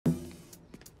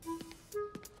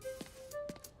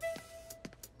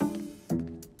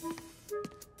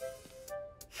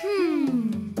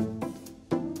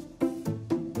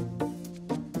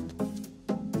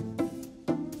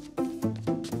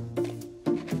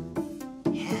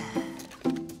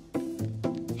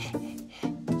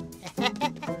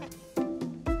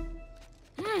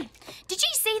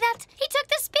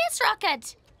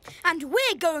rocket. And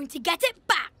we're going to get it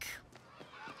back.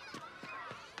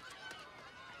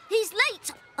 He's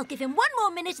late. I'll give him one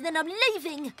more minute and then I'm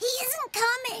leaving. He isn't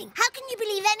coming. How can you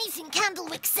believe anything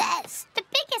Candlewick says? The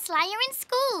biggest liar in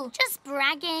school. Just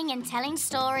bragging and telling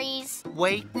stories.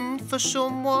 Waiting for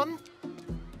someone?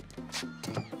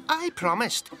 I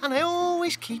promised, and I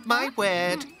always keep my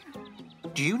word.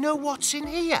 Do you know what's in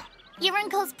here? Your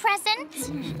uncle's present?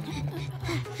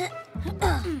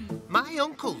 My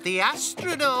uncle, the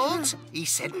astronaut. He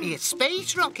sent me a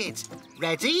space rocket.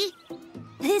 Ready?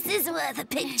 This is worth a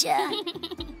picture.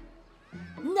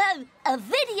 No, a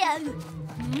video.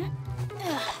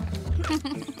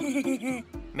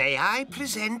 May I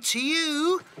present to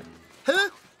you? Huh?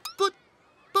 But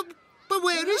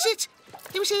where is it?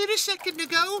 It was here a second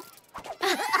ago.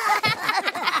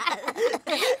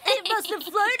 It must have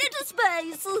flown into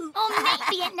space. Or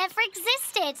maybe it never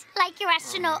existed, like your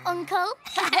astronaut uncle.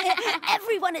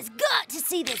 Everyone has got to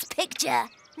see this picture.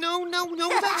 No,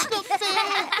 that's not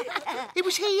fair. It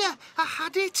was here. I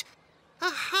had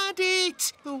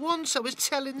it. For once I was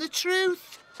telling the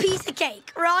truth. Piece of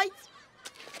cake, right?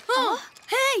 Oh,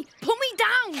 hey, put me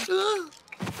down.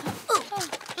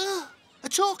 A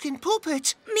talking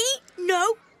puppet? Me?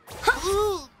 No.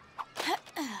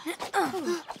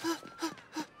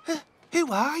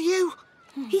 Who are you?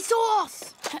 He saw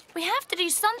us. We have to do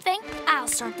something. I'll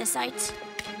sort this out.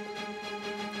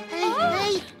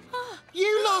 Hey,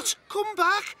 you lot, come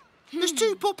back. There's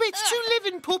two puppets, two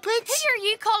living puppets. Who are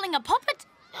you calling a puppet?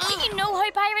 Do you know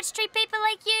how pirates treat people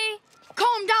like you?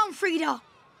 Calm down, Frida.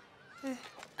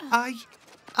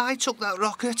 I took that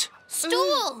rocket.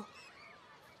 Stole.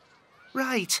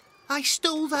 Right, I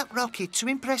stole that rocket to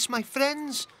impress my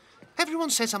friends. Everyone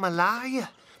says I'm a liar,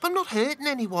 but I'm not hurting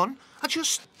anyone. I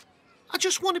just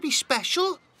want to be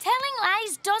special. Telling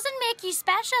lies doesn't make you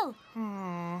special.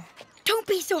 Don't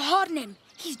be so hard on him.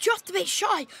 He's just a bit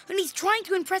shy and he's trying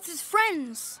to impress his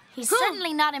friends. He's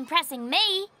certainly not impressing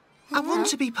me. I want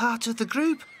to be part of the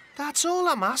group. That's all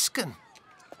I'm asking.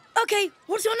 Okay,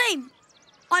 what's your name?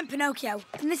 I'm Pinocchio,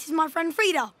 and this is my friend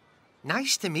Frida.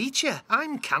 Nice to meet you.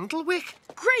 I'm Candlewick.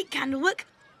 Great, Candlewick.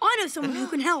 I know someone who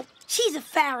can help. She's a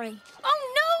fairy.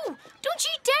 Oh, no! Don't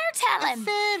you dare tell him.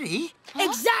 Fairy?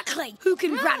 Exactly. Who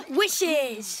can grant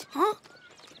wishes.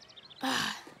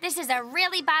 This is a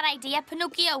really bad idea,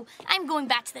 Pinocchio. I'm going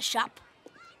back to the shop.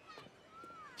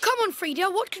 Come on, Frida.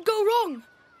 What could go wrong?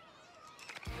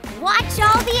 Watch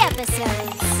all the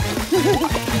episodes.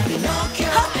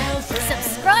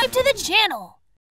 Subscribe to the channel.